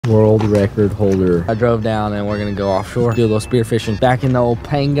world record holder. I drove down and we're gonna go offshore, do a little spear fishing back in the old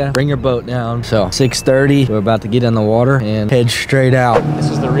Panga. Bring your boat down. So 6:30, we're about to get in the water and head straight out. This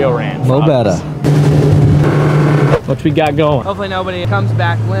is the real ranch. Mo better. What we got going? Hopefully nobody comes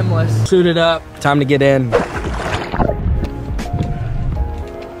back limbless. Suited up, time to get in.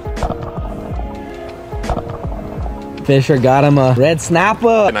 Fisher got him a red snapper.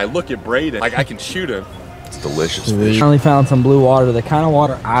 And I look at Braden like I can shoot him. It's delicious fish. Finally found some blue water, the kind of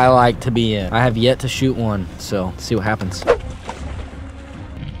water I like to be in. I have yet to shoot one, so let's see what happens.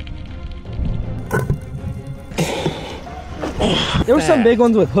 There were some big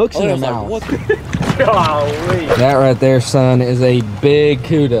ones with hooks in their mouth. That right there, son, is a big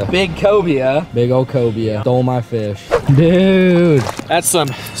cuda. Big cobia. Big old cobia. Stole my fish. Dude. That's some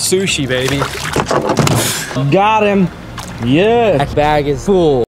sushi, baby. Got him. Yeah. That bag is full.